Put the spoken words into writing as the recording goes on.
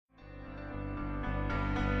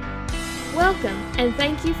Welcome, and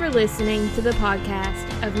thank you for listening to the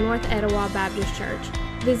podcast of North Etowah Baptist Church.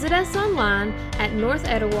 Visit us online at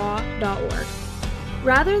northetowah.org.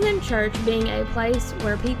 Rather than church being a place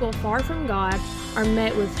where people far from God are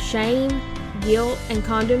met with shame, guilt, and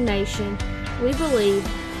condemnation, we believe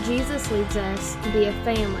Jesus leads us to be a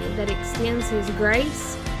family that extends His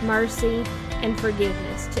grace, mercy, and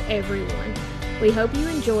forgiveness to everyone. We hope you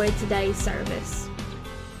enjoyed today's service.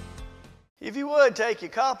 If you would, take your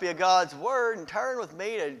copy of God's Word and turn with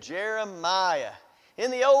me to Jeremiah. In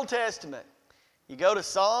the Old Testament, you go to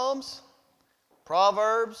Psalms,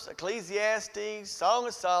 Proverbs, Ecclesiastes, Song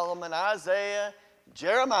of Solomon, Isaiah,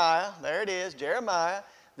 Jeremiah, there it is, Jeremiah,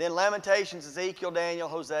 then Lamentations, Ezekiel, Daniel,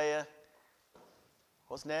 Hosea.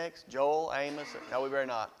 What's next? Joel, Amos, no, we better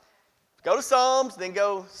not. Go to Psalms, then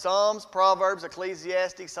go Psalms, Proverbs,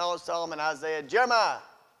 Ecclesiastes, Song of Solomon, Isaiah, Jeremiah.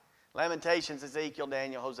 Lamentations, Ezekiel,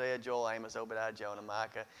 Daniel, Hosea, Joel, Amos, Obadiah, Jonah,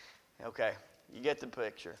 Micah. Okay, you get the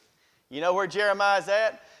picture. You know where Jeremiah's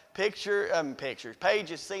at?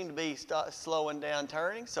 Pages seem to be slowing down,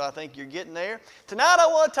 turning, so I think you're getting there. Tonight I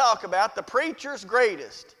want to talk about the preacher's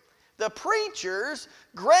greatest. The preacher's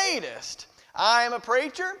greatest. I am a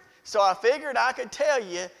preacher, so I figured I could tell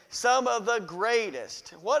you some of the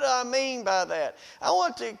greatest. What do I mean by that? I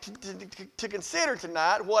want to consider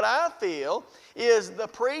tonight what I feel is the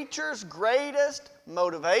preacher's greatest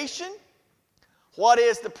motivation, what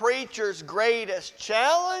is the preacher's greatest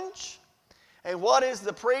challenge, and what is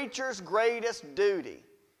the preacher's greatest duty.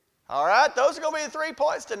 All right, those are going to be the 3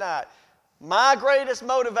 points tonight. My greatest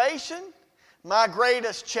motivation, my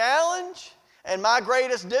greatest challenge, and my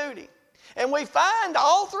greatest duty. And we find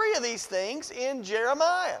all 3 of these things in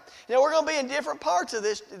Jeremiah. Now, we're going to be in different parts of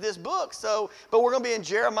this book, but we're going to be in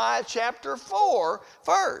Jeremiah chapter 4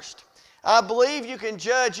 first. I believe you can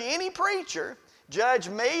judge any preacher, judge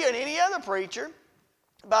me and any other preacher,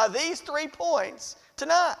 by these 3 points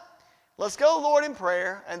tonight. Let's go, Lord, in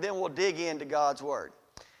prayer, and then we'll dig into God's Word.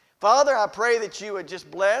 Father, I pray that you would just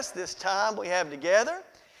bless this time we have together,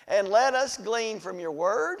 and let us glean from your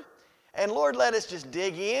Word. And Lord, let us just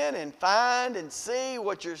dig in and find and see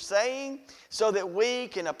what you're saying so that we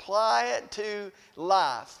can apply it to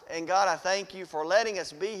life. And God, I thank you for letting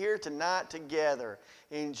us be here tonight together.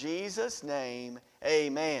 In Jesus' name,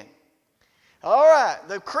 amen. All right,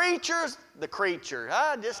 the creature.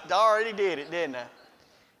 I just already did it, didn't I?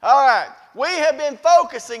 All right, we have been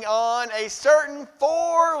focusing on a certain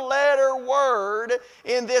 4-letter word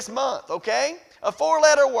in this month, okay? A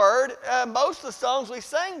 4-letter word. Most of the songs we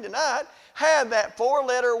sang tonight have that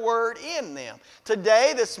 4-letter word in them.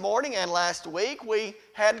 Today, this morning, and last week, we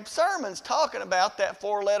had sermons talking about that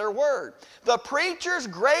 4-letter word. The preacher's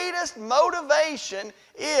greatest motivation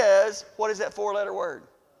is, what is that 4-letter word?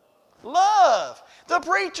 Love. The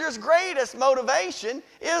preacher's greatest motivation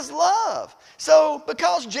is love. So,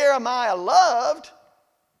 because Jeremiah loved,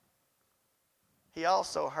 he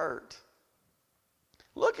also hurt.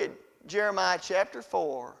 Look at Jeremiah chapter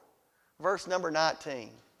 4, verse number 19.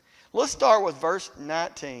 Let's start with verse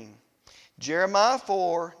 19. Jeremiah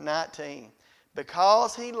 4:19.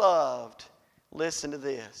 Because he loved, listen to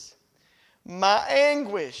this. My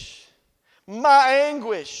anguish,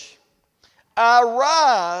 I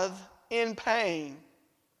writhe in pain.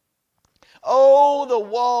 Oh, the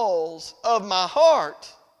walls of my heart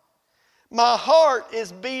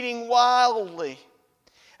is beating wildly.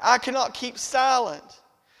 I cannot keep silent.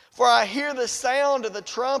 For I hear the sound of the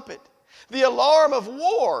trumpet, the alarm of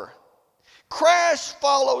war. Crash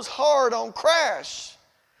follows hard on crash.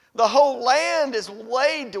 The whole land is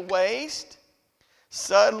laid to waste.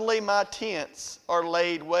 Suddenly my tents are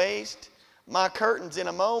laid waste, my curtains in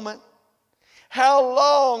a moment. How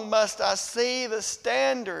long must I see the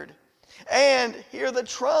standard and hear the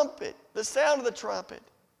trumpet, the sound of the trumpet?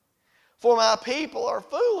 For my people are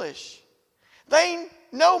foolish. They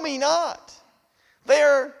know me not. They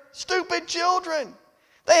are stupid children.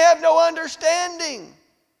 They have no understanding.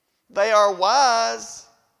 They are wise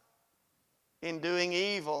in doing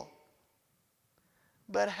evil.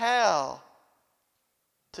 But how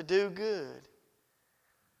to do good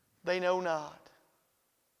they know not.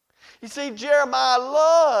 You see, Jeremiah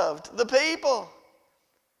loved the people.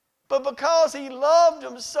 But because he loved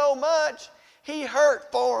them so much, he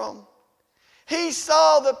hurt for them. He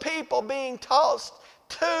saw the people being tossed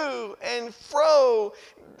to and fro,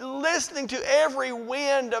 listening to every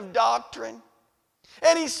wind of doctrine.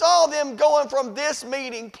 And he saw them going from this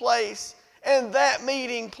meeting place and that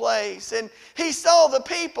meeting place. And he saw the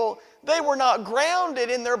people, they were not grounded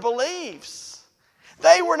in their beliefs.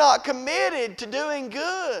 They were not committed to doing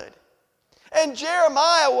good. And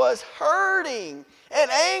Jeremiah was hurting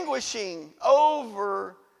and anguishing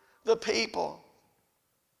over the people.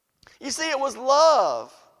 You see, it was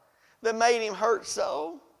love that made him hurt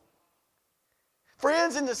so.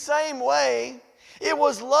 Friends, in the same way, it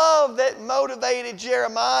was love that motivated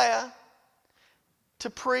Jeremiah to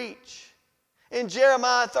preach. In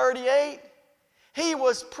Jeremiah 38, he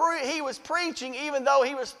was preaching even though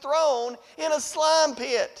he was thrown in a slime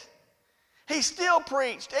pit. He still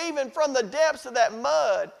preached even from the depths of that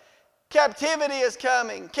mud. Captivity is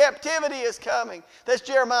coming. Captivity is coming. That's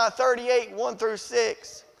Jeremiah 38, 1 through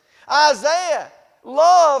 6. Isaiah,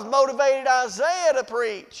 love motivated Isaiah to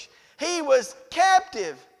preach. He was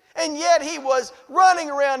captive, and yet he was running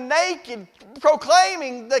around naked,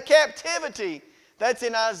 proclaiming the captivity. That's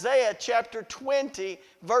in Isaiah chapter 20,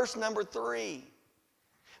 verse number 3.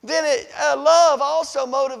 Then love also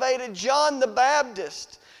motivated John the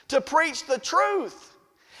Baptist to preach the truth.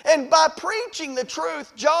 And by preaching the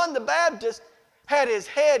truth, John the Baptist had his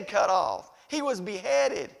head cut off. He was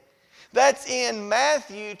beheaded. That's in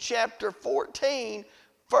Matthew chapter 14,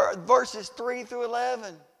 verses 3 through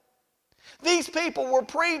 11. These people were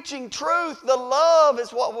preaching truth. The love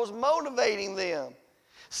is what was motivating them.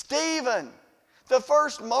 Stephen, the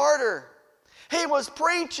first martyr, he was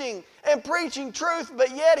preaching and preaching truth,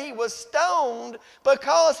 but yet he was stoned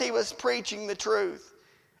because he was preaching the truth.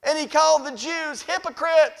 And he called the Jews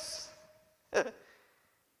hypocrites.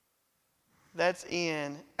 That's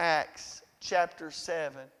in Acts chapter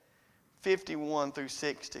 7, 51 through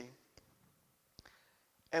 60.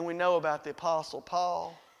 And we know about the Apostle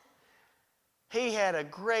Paul. He had a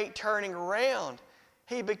great turning around.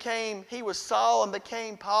 He was Saul and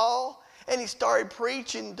became Paul, and he started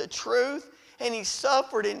preaching the truth, and he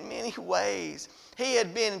suffered in many ways. He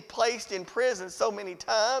had been placed in prison so many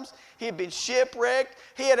times. He had been shipwrecked.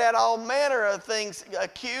 He had had all manner of things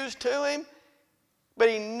accused to him, but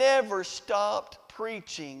he never stopped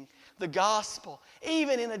preaching the gospel.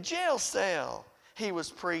 Even in a jail cell, he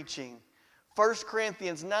was preaching. 1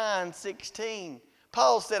 Corinthians 9:16.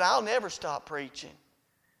 Paul said, I'll never stop preaching.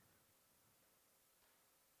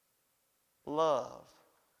 Love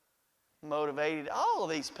motivated all of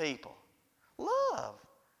these people. Love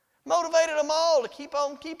motivated them all to keep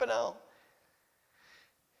on keeping on.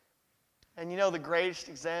 And you know the greatest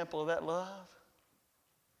example of that love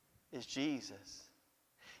is Jesus.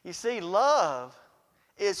 You see, love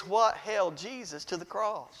is what held Jesus to the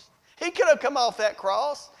cross. He could have come off that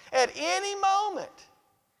cross at any moment,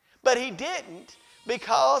 but he didn't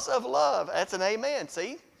because of love. That's an amen,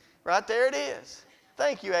 see? Right there it is.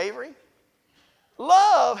 Thank you, Avery.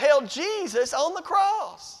 Love held Jesus on the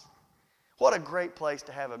cross. What a great place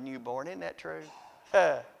to have a newborn, isn't that true?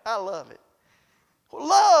 I love it.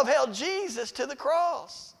 Love held Jesus to the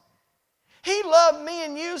cross. He loved me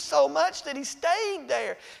and you so much that he stayed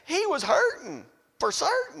there. He was hurting, for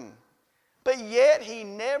certain. But yet he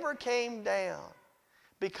never came down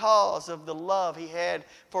because of the love he had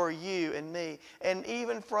for you and me. And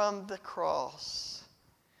even from the cross,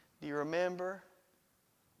 do you remember?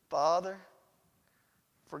 Father,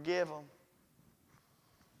 forgive them.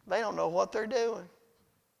 They don't know what they're doing.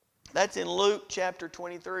 That's in Luke chapter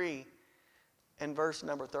 23 and verse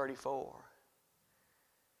number 34.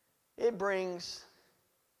 It brings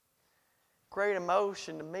great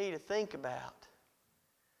emotion to me to think about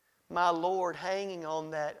my Lord hanging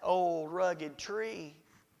on that old rugged tree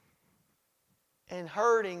and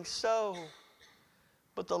hurting so,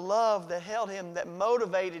 but the love that held him, that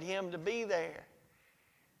motivated him to be there.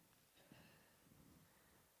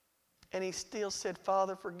 And he still said,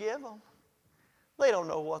 Father, forgive them. They don't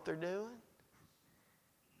know what they're doing.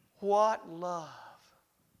 What love.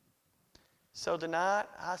 So tonight,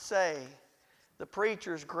 I say, the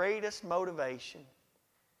preacher's greatest motivation,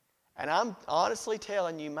 and I'm honestly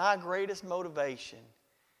telling you, my greatest motivation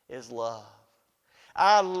is love.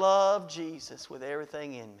 I love Jesus with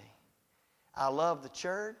everything in me. I love the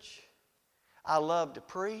church. I love to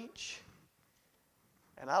preach.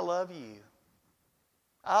 And I love you.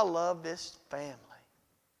 I love this family.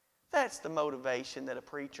 That's the motivation that a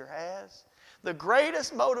preacher has. The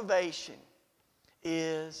greatest motivation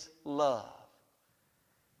is love.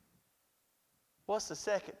 What's the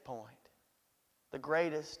second point? The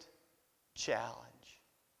greatest challenge.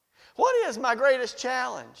 What is my greatest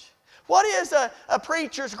challenge? What is a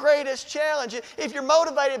preacher's greatest challenge? If you're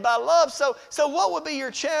motivated by love, so what would be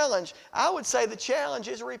your challenge? I would say the challenge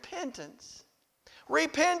is repentance.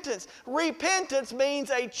 Repentance. Repentance means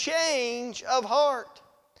a change of heart.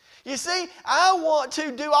 You see, I want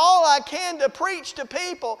to do all I can to preach to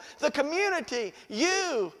people, the community,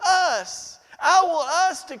 you, us. I want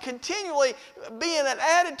us to continually be in an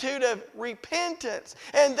attitude of repentance.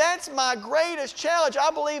 And that's my greatest challenge.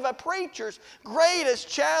 I believe a preacher's greatest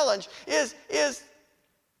challenge is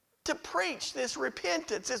to preach this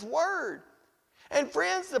repentance, this word. And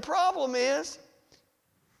friends, the problem is,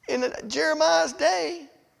 in Jeremiah's day,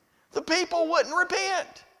 the people wouldn't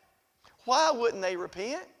repent. Why wouldn't they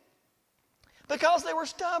repent? Because they were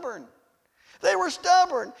stubborn. They were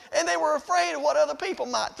stubborn, and they were afraid of what other people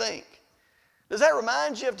might think. Does that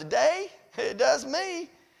remind you of today? It does me.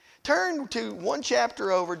 Turn to one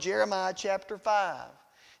chapter over, Jeremiah chapter 5.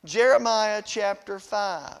 Jeremiah chapter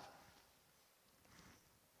 5.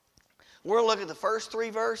 We're going to look at the first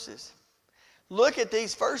 3 verses. Look at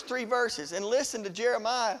these first 3 verses and listen to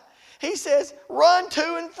Jeremiah. He says, run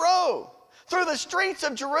to and fro through the streets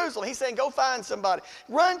of Jerusalem. He's saying, go find somebody.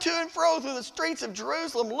 Run to and fro through the streets of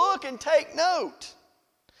Jerusalem. Look and take note.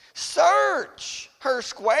 Search her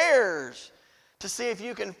squares to see if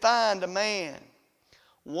you can find a man,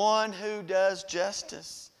 one who does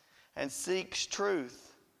justice and seeks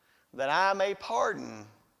truth, that I may pardon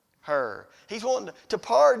her. He's wanting to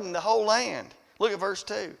pardon the whole land. Look at verse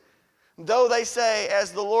 2. Though they say,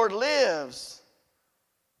 as the Lord lives,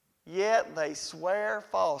 yet they swear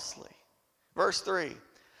falsely. Verse 3.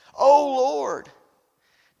 O Lord,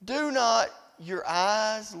 do not your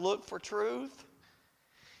eyes look for truth?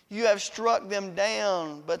 You have struck them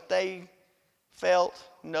down, but they felt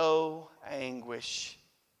no anguish.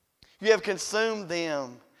 You have consumed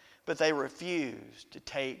them, but they refused to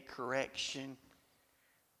take correction.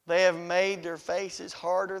 They have made their faces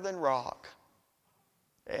harder than rock.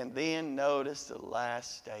 And then notice the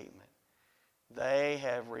last statement. They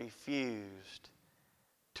have refused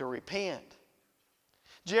to repent.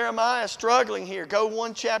 Jeremiah is struggling here. Go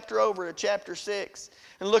one chapter over to chapter 6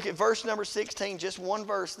 and look at verse number 16, just one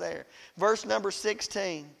verse there. Verse number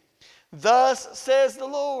 16. Thus says the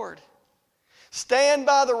Lord, stand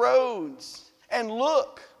by the roads and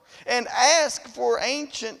look and ask for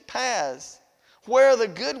ancient paths where the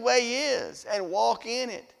good way is, and walk in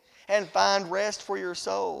it and find rest for your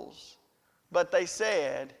souls. But they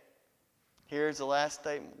said, here's the last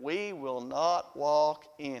statement, we will not walk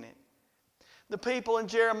in it. The people in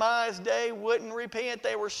Jeremiah's day wouldn't repent.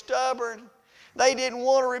 They were stubborn. They didn't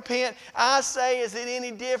want to repent. I say, is it any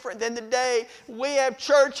different than today? We have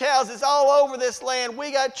church houses all over this land.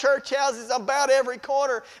 We got church houses about every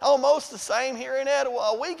corner, almost the same here in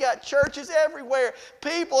Etowah. We got churches everywhere.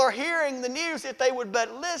 People are hearing the news if they would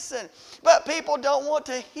but listen. But people don't want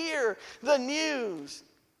to hear the news.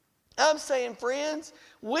 I'm saying, friends,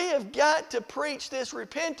 we have got to preach this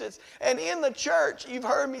repentance. And in the church, you've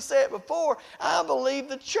heard me say it before, I believe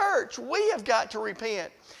the church, we have got to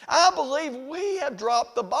repent. I believe we have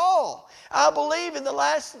dropped the ball. I believe in the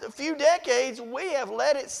last few decades, we have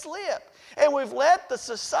let it slip. And we've let the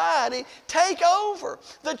society take over.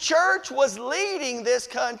 The church was leading this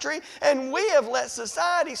country, and we have let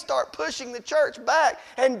society start pushing the church back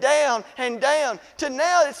and down to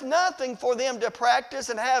now it's nothing for them to practice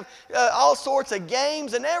and have all sorts of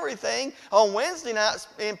games and everything on Wednesday nights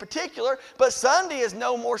in particular, but Sunday is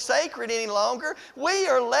no more sacred any longer. We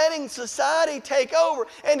are letting society take over,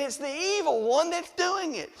 and it's the evil one that's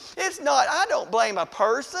doing it. It's not, I don't blame a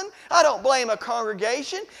person. I don't blame a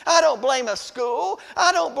congregation. I don't blame a school.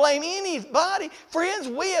 I don't blame anybody. Friends,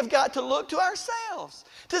 we have got to look to ourselves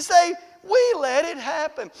to say, we let it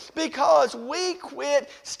happen because we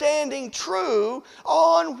quit standing true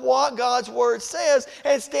on what God's Word says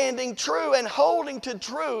and standing true and holding to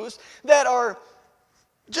truths that are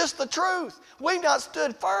just the truth. We've not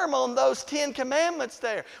stood firm on those 10 commandments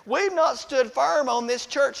there. We've not stood firm on this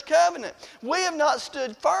church covenant. We have not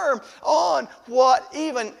stood firm on what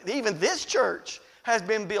even this church has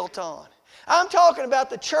been built on. I'm talking about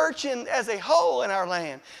the church as a whole in our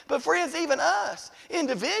land. But friends, even us,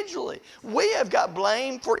 individually, we have got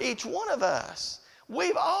blame for each one of us.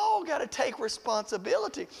 We've all got to take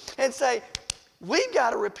responsibility and say, we've got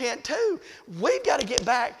to repent too. We've got to get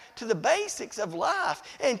back to the basics of life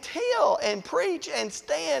and tell and preach and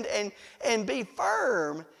stand and be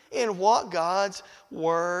firm in what God's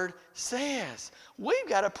Word says. We've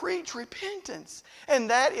got to preach repentance. And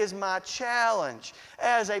that is my challenge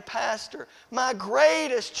as a pastor. My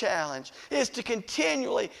greatest challenge is to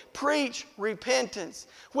continually preach repentance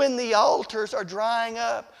when the altars are drying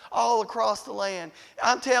up all across the land.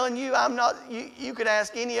 I'm telling you, you could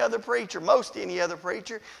ask any other preacher, most any other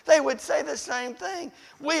preacher, they would say the same thing.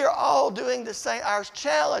 We are all doing the same. Our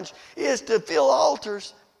challenge is to fill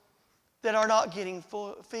altars that are not getting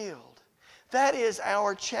filled. That is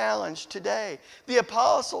our challenge today. The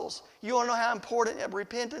apostles, you want to know how important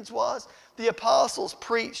repentance was? The apostles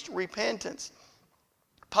preached repentance.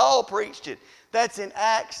 Paul preached it. That's in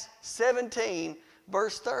Acts 17,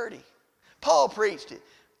 verse 30. Paul preached it.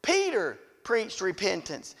 Peter preached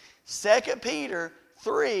repentance. 2 Peter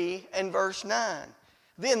 3 and verse 9.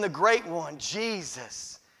 Then the great one,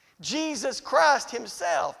 Jesus Christ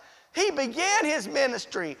himself, he began his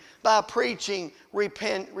ministry by preaching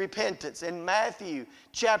repentance in Matthew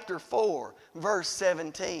chapter 4, verse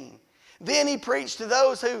 17. Then he preached to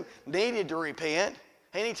those who needed to repent,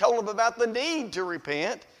 and he told them about the need to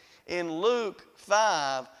repent in Luke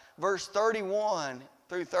 5, verse 31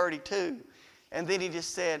 through 32. And then he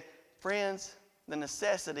just said, friends, the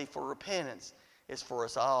necessity for repentance is for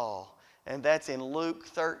us all. And that's in Luke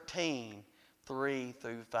 13, 3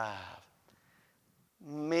 through 5.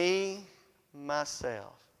 Me,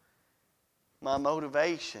 myself, my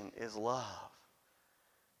motivation is love.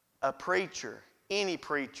 A preacher, any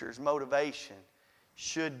preacher's motivation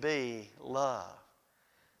should be love.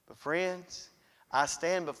 But friends, I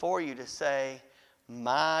stand before you to say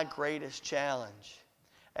my greatest challenge,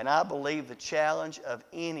 and I believe the challenge of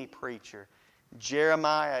any preacher,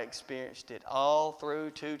 Jeremiah experienced it all through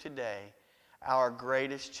to today. Our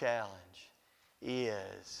greatest challenge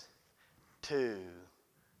is to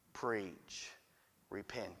preach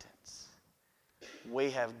repentance.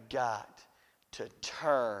 We have got to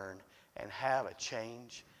turn and have a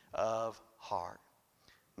change of heart.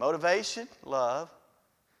 Motivation, love.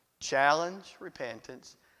 Challenge,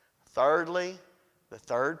 repentance. Thirdly, the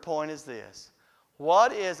third point is this.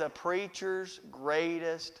 What is a preacher's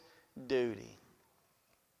greatest duty?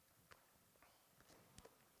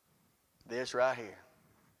 This right here.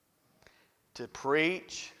 To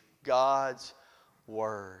preach God's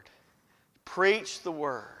Word. Preach the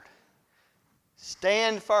Word.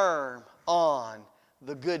 Stand firm on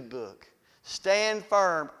the good book. Stand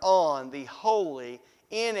firm on the holy,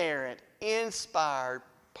 inerrant, inspired,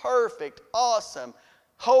 perfect, awesome,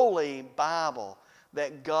 holy Bible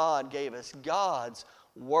that God gave us. God's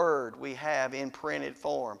Word we have in printed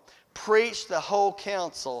form. Preach the whole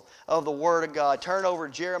counsel of the Word of God. Turn over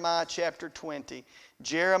to Jeremiah chapter 20.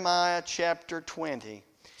 Jeremiah chapter 20.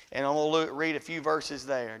 And I'm going to read a few verses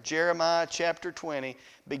there. Jeremiah chapter 20,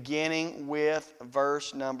 beginning with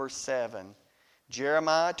verse number 7.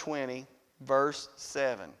 Jeremiah 20, verse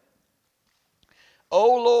 7.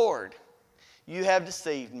 O Lord, you have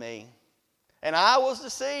deceived me, and I was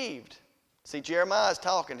deceived. See, Jeremiah is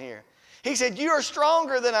talking here. He said, you are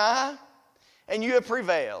stronger than I, and you have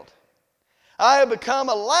prevailed. I have become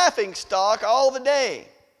a laughingstock all the day.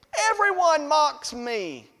 Everyone mocks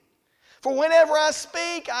me. For whenever I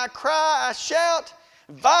speak, I cry, I shout,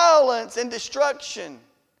 violence and destruction.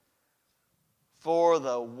 For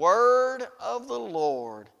the word of the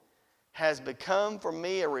Lord has become for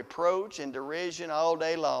me a reproach and derision all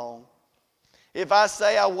day long. If I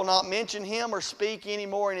say I will not mention him or speak any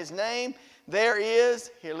more in his name, there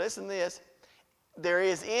is, here listen to this, there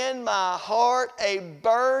is in my heart a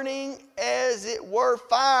burning as it were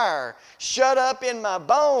fire shut up in my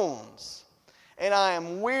bones, and I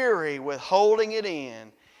am weary with holding it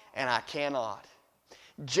in, and I cannot.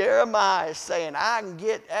 Jeremiah is saying, I can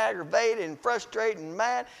get aggravated and frustrated and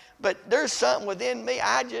mad, but there's something within me.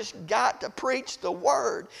 I just got to preach the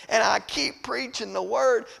Word, and I keep preaching the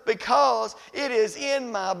Word because it is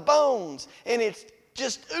in my bones, and it's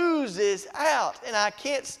just oozes out, and I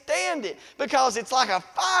can't stand it because it's like a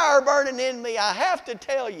fire burning in me. I have to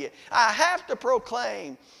tell you, I have to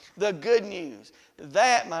proclaim the good news.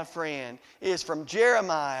 That, my friend, is from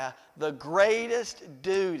Jeremiah. The greatest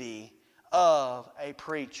duty of a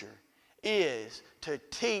preacher is to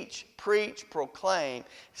teach, preach, proclaim,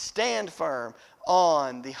 stand firm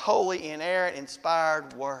on the holy, inerrant,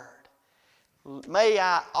 inspired Word. May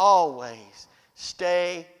I always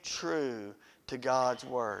stay true to God's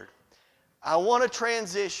Word. I want to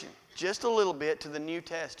transition just a little bit to the New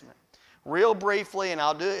Testament. Real briefly, and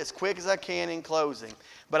I'll do it as quick as I can in closing.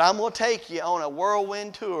 But I'm going to take you on a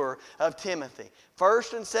whirlwind tour of Timothy.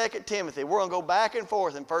 1st and 2nd Timothy. We're going to go back and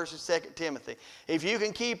forth in 1st and 2nd Timothy. If you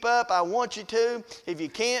can keep up, I want you to. If you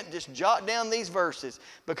can't, just jot down these verses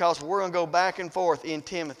because we're going to go back and forth in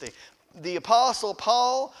Timothy. The Apostle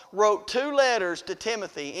Paul wrote 2 letters to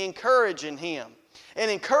Timothy encouraging him. And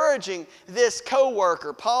encouraging this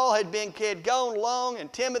co-worker. Paul had gone along,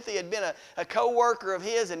 and Timothy had been a co-worker of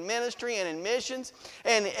his in ministry and in missions.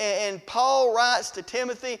 And Paul writes to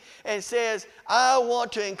Timothy and says, I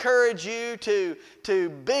want to encourage you to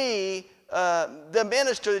be the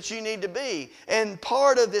minister that you need to be. And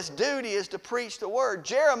part of this duty is to preach the Word.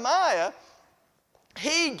 Jeremiah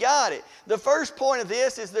He got it. The first point of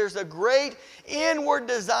this is there's a great inward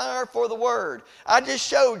desire for the Word. I just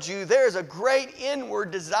showed you there's a great inward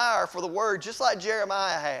desire for the Word, just like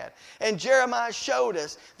Jeremiah had. And Jeremiah showed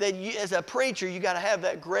us that as a preacher, you got to have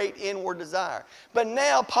that great inward desire. But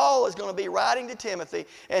now Paul is going to be writing to Timothy,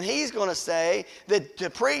 and he's going to say that to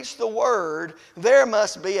preach the Word, there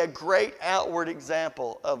must be a great outward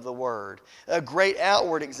example of the Word. A great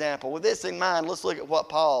outward example. With this in mind, let's look at what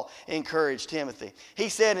Paul encouraged Timothy. He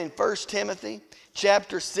said in 1 Timothy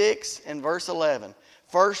chapter 6 and verse 11.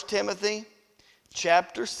 1 Timothy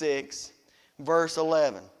chapter 6 verse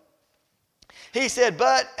 11. He said,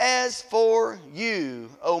 "But as for you,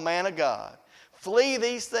 O man of God, flee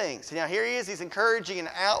these things." Now here he is, he's encouraging an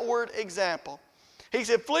outward example. He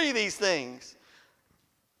said, flee these things.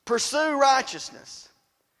 Pursue righteousness.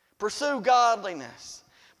 Pursue godliness.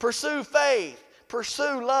 Pursue faith.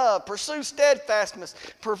 Pursue love. Pursue steadfastness.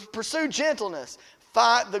 Pursue gentleness.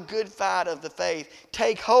 Fight the good fight of the faith.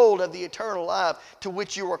 Take hold of the eternal life to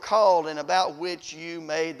which you were called and about which you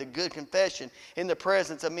made the good confession in the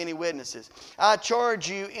presence of many witnesses. I charge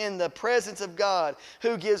you in the presence of God,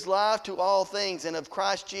 who gives life to all things, and of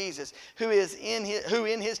Christ Jesus, who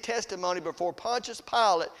in his testimony before Pontius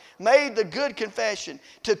Pilate made the good confession,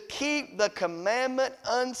 to keep the commandment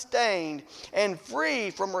unstained and free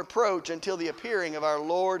from reproach until the appearing of our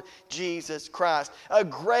Lord Jesus Christ. A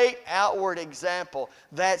great outward example.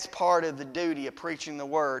 That's part of the duty of preaching the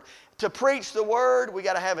Word. To preach the Word, we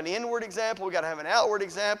got to have an inward example. We got to have an outward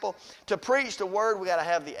example. To preach the Word, we got to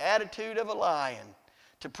have the attitude of a lion.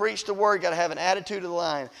 To preach the Word, you got to have an attitude of the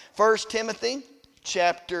lion. 1 Timothy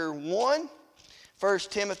chapter 1. 1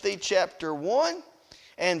 Timothy chapter 1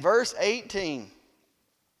 and verse 18.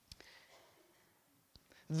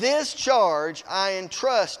 "This charge I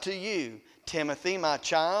entrust to you, Timothy, my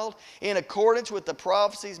child, in accordance with the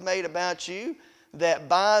prophecies made about you, that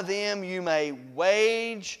by them you may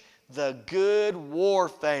wage the good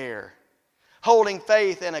warfare, holding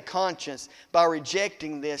faith and a conscience. By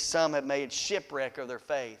rejecting this, some have made shipwreck of their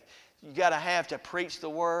faith." You got to have to preach the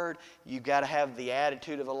Word. You got to have the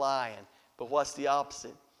attitude of a lion. But what's the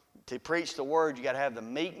opposite? To preach the Word, you got to have the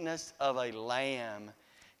meekness of a lamb.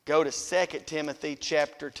 Go to 2 Timothy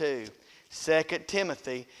chapter 2. 2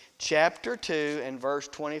 Timothy chapter 2 and verse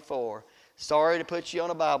 24. Sorry to put you on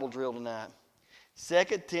a Bible drill tonight.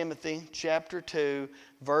 2 Timothy chapter 2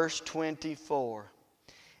 verse 24.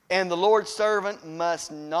 "And the Lord's servant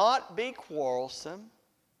must not be quarrelsome,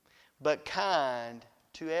 but kind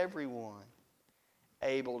to everyone,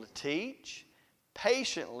 able to teach,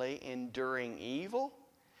 patiently enduring evil,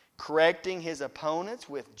 correcting his opponents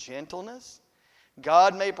with gentleness.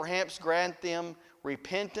 God may perhaps grant them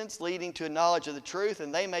repentance leading to a knowledge of the truth,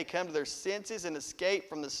 and they may come to their senses and escape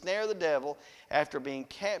from the snare of the devil after being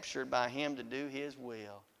captured by him to do his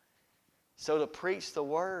will." So to preach the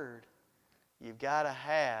Word, you've got to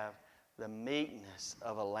have the meekness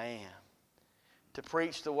of a lamb. To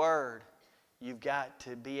preach the Word, you've got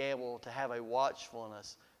to be able to have a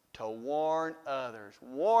watchfulness to warn others.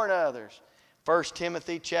 Warn others. 1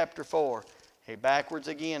 Timothy chapter 4. Hey, backwards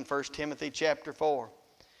again, 1 Timothy chapter 4.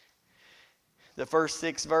 The first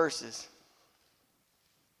 6 verses.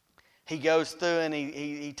 He goes through and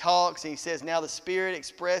he talks and he says, "Now the Spirit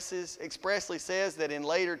expressly says that in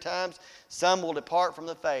later times some will depart from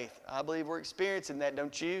the faith." I believe we're experiencing that,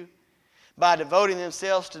 don't you? "By devoting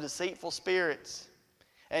themselves to deceitful spirits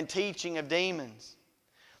and teaching of demons,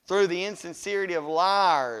 through the insincerity of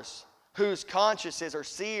liars, whose consciences are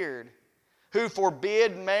seared, who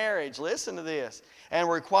forbid marriage," listen to this, "and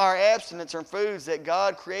require abstinence from foods that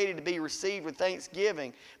God created to be received with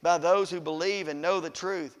thanksgiving by those who believe and know the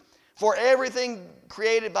truth. For everything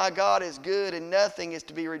created by God is good, and nothing is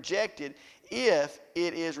to be rejected if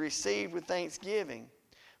it is received with thanksgiving.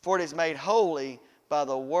 For it is made holy by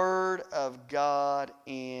the word of God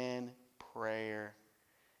in prayer."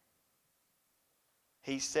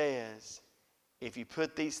 He says, if you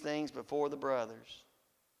put these things before the brothers,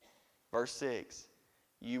 verse 6,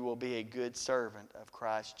 you will be a good servant of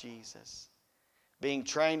Christ Jesus, being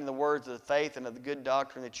trained in the words of the faith and of the good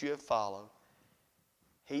doctrine that you have followed.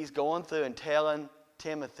 He's going through and telling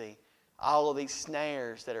Timothy all of these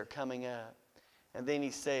snares that are coming up. And then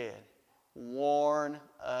he said, warn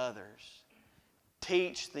others.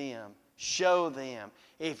 Teach them. Show them.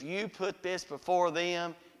 If you put this before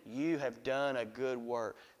them, you have done a good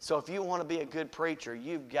work. So if you want to be a good preacher,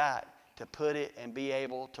 you've got to put it and be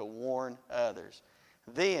able to warn others.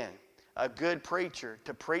 Then, a good preacher,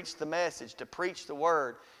 to preach the message, to preach the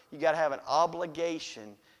word, you got to have an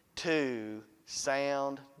obligation to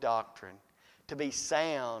sound doctrine, to be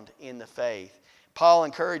sound in the faith. Paul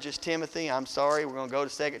encourages Timothy. I'm sorry, we're going to go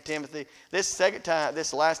to 2 Timothy.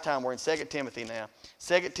 This last time we're in 2 Timothy now.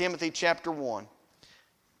 2 Timothy chapter 1,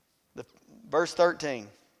 verse 13.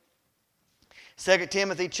 2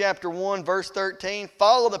 Timothy chapter 1, verse 13.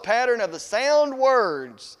 Follow the pattern of the sound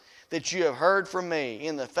words that you have heard from me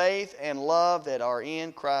in the faith and love that are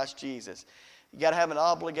in Christ Jesus. You got to have an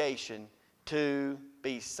obligation to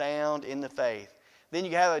be sound in the faith. Then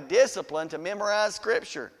you have a discipline to memorize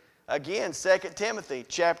Scripture. Again, 2 Timothy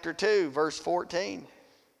chapter 2, verse 14.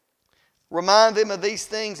 Remind them of these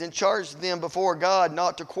things and charge them before God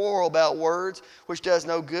not to quarrel about words, which does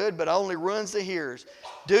no good, but only ruins the hearers.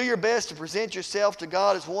 Do your best to present yourself to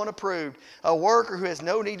God as one approved, a worker who has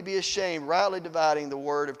no need to be ashamed, rightly dividing the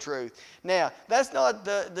word of truth. Now, that's not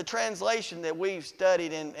the translation that we've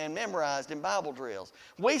studied and memorized in Bible drills.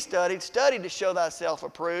 We study to show thyself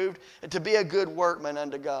approved, and to be a good workman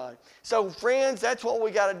unto God. So, friends, that's what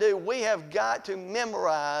we got to do. We have got to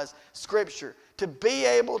memorize Scripture. To be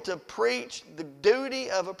able to preach, the duty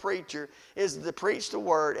of a preacher is to preach the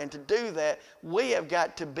Word. And to do that, we have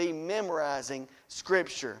got to be memorizing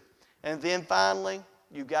Scripture. And then finally,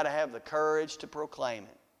 you've got to have the courage to proclaim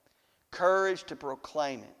it. Courage to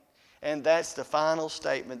proclaim it. And that's the final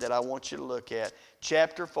statement that I want you to look at.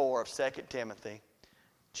 Chapter 4 of 2 Timothy.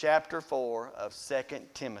 Chapter 4 of 2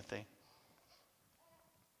 Timothy.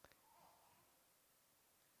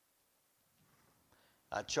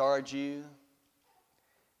 I charge you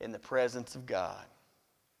in the presence of God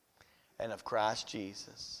and of Christ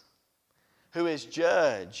Jesus, who is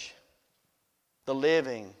judge, the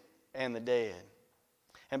living and the dead,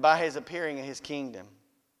 and by his appearing in his kingdom.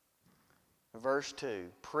 Verse 2,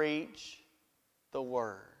 preach the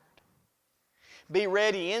word. Be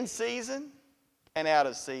ready in season and out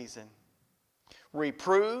of season.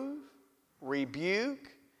 Reprove,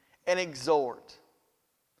 rebuke, and exhort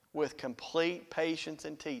with complete patience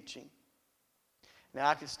and teaching. Now,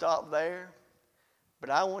 I could stop there, but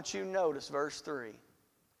I want you to notice verse 3.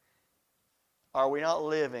 Are we not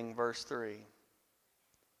living, verse 3,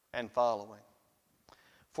 and following?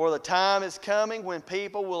 For the time is coming when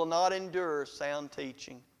people will not endure sound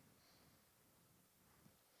teaching,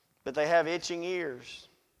 but they have itching ears.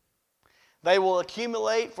 They will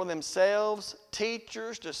accumulate for themselves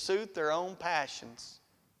teachers to suit their own passions.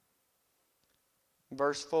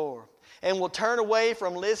 Verse 4. And will turn away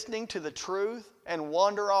from listening to the truth and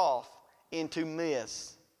wander off into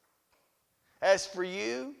myths. As for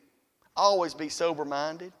you, always be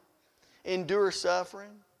sober-minded, endure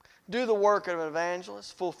suffering, do the work of an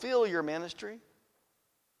evangelist, fulfill your ministry.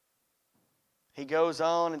 He goes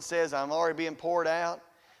on and says, I'm already being poured out.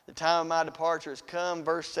 The time of my departure has come.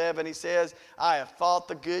 Verse 7, he says, I have fought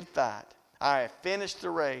the good fight. I have finished the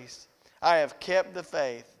race. I have kept the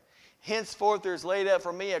faith. Henceforth there is laid up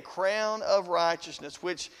for me a crown of righteousness,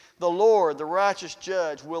 which the Lord, the righteous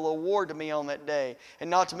judge, will award to me on that day. And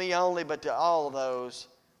not to me only, but to all of those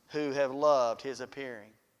who have loved his appearing.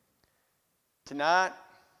 Tonight,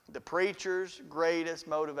 the preacher's greatest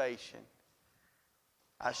motivation.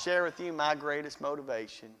 I share with you my greatest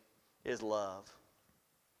motivation is love.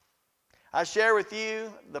 I share with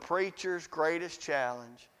you the preacher's greatest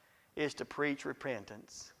challenge is to preach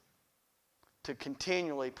repentance. To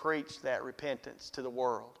continually preach that repentance to the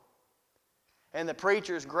world. And the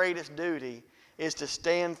preacher's greatest duty is to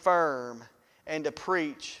stand firm and to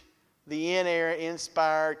preach the inerrant,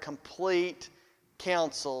 inspired, complete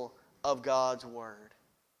counsel of God's Word.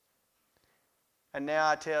 And now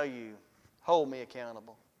I tell you, hold me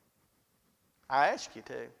accountable. I ask you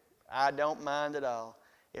to. I don't mind at all.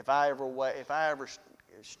 If I ever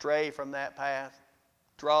stray from that path,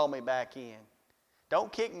 draw me back in.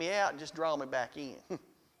 Don't kick me out, just draw me back in.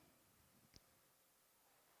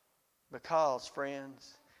 Because,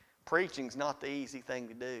 friends, preaching's not the easy thing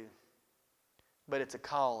to do, but it's a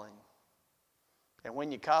calling. And when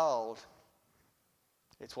you're called,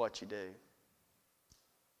 it's what you do.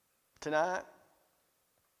 Tonight,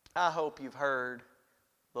 I hope you've heard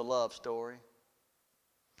the love story.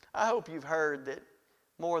 I hope you've heard that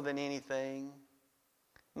more than anything,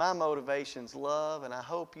 my motivation's love, and I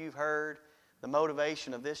hope you've heard the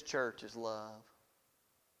motivation of this church is love.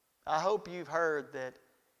 I hope you've heard that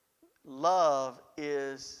love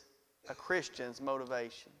is a Christian's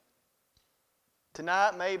motivation.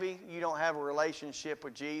 Tonight, maybe you don't have a relationship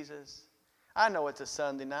with Jesus. I know it's a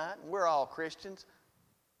Sunday night, and we're all Christians.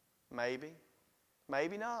 Maybe.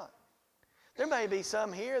 Maybe not. There may be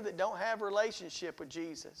some here that don't have a relationship with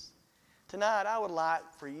Jesus. Tonight, I would like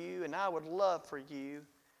for you, and I would love for you,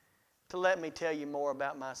 to let me tell you more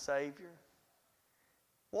about my Savior.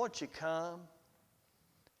 Won't you come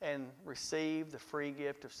and receive the free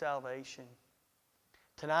gift of salvation?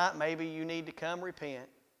 Tonight, maybe you need to come repent.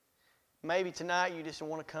 Maybe tonight you just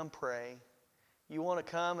want to come pray. You want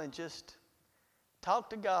to come and just talk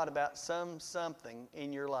to God about something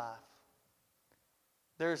in your life.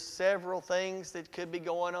 There's several things that could be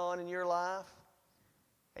going on in your life,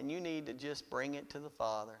 and you need to just bring it to the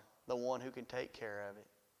Father, the one who can take care of it.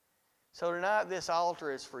 So tonight, this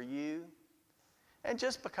altar is for you. And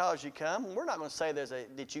just because you come, we're not going to say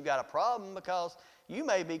that you got a problem, because you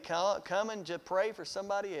may be coming to pray for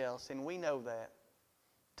somebody else, and we know that.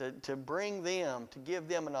 To bring them, to give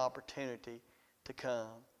them an opportunity to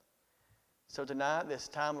come. So tonight, this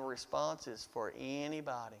time of response is for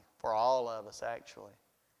anybody, for all of us actually,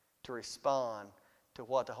 to respond to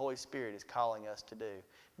what the Holy Spirit is calling us to do.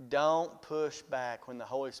 Don't push back when the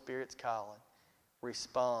Holy Spirit's calling.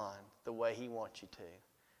 Respond the way He wants you to.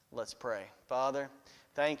 Let's pray. Father,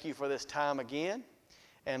 thank you for this time again.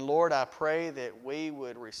 And Lord, I pray that we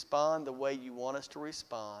would respond the way you want us to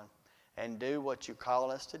respond and do what you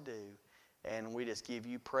call us to do. And we just give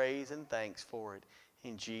you praise and thanks for it.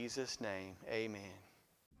 In Jesus' name, amen.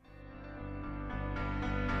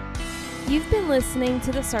 You've been listening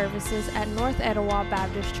to the services at North Etowah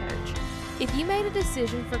Baptist Church. If you made a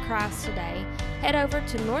decision for Christ today, head over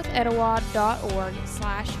to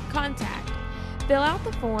northetowah.org/contact. Fill out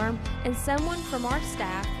the form, and someone from our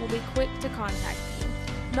staff will be quick to contact you.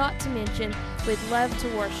 Not to mention, we'd love to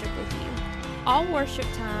worship with you. All worship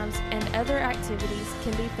times and other activities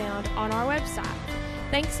can be found on our website.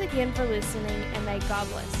 Thanks again for listening, and may God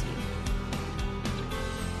bless you.